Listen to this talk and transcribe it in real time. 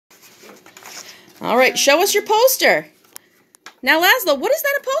All right, show us your poster. Now, László, what is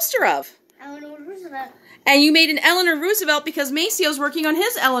that a poster of? Eleanor Roosevelt. And you made an Eleanor Roosevelt because Maceo's working on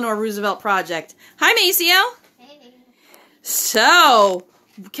his Eleanor Roosevelt project. Hi, Maceo. Hey. So,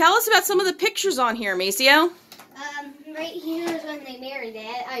 tell us about some of the pictures on here, Maceo. Right here is when they married.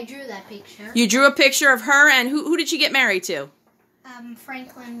 I drew that picture. You drew a picture of her, and who did she get married to?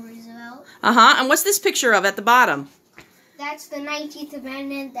 Franklin Roosevelt. Uh-huh. And what's this picture of at the bottom? That's the 19th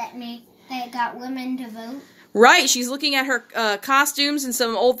Amendment that got women to vote. Right. She's looking at her costumes and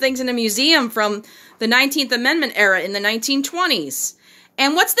some old things in a museum from the 19th Amendment era in the 1920s.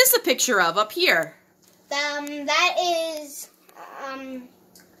 And what's this a picture of up here? That is,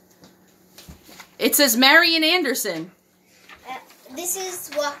 It says Marian Anderson. this is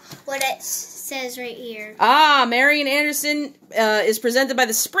what it says right here. Ah, Marian Anderson is presented by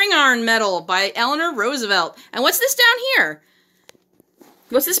the Spring Iron Medal by Eleanor Roosevelt. And what's this down here?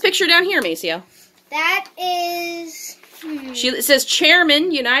 What's this picture down here, Maceo? That is... It says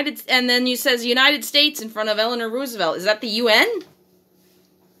Chairman, United, and then you says United States in front of Eleanor Roosevelt. Is that the UN?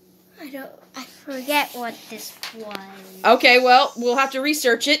 I forget what this was. Okay, well, we'll have to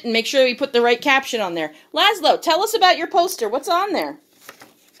research it and make sure we put the right caption on there. László, tell us about your poster. What's on there?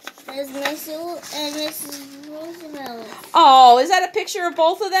 There's Maceo and Mrs. Roosevelt. Oh, is that a picture of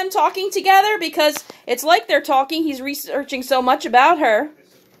both of them talking together? Because it's like they're talking. He's researching so much about her.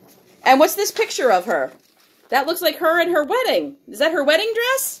 And what's this picture of her? That looks like her at her wedding. Is that her wedding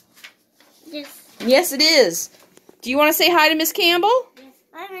dress? Yes. Yes, it is. Do you want to say hi to Miss Campbell? Yes.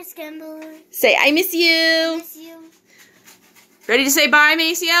 Hi, Miss Campbell. Say, I miss you. I miss you. Ready to say bye,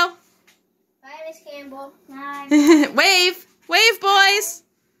 Maceo? Bye, Miss Campbell. Bye. Wave. Wave, boys.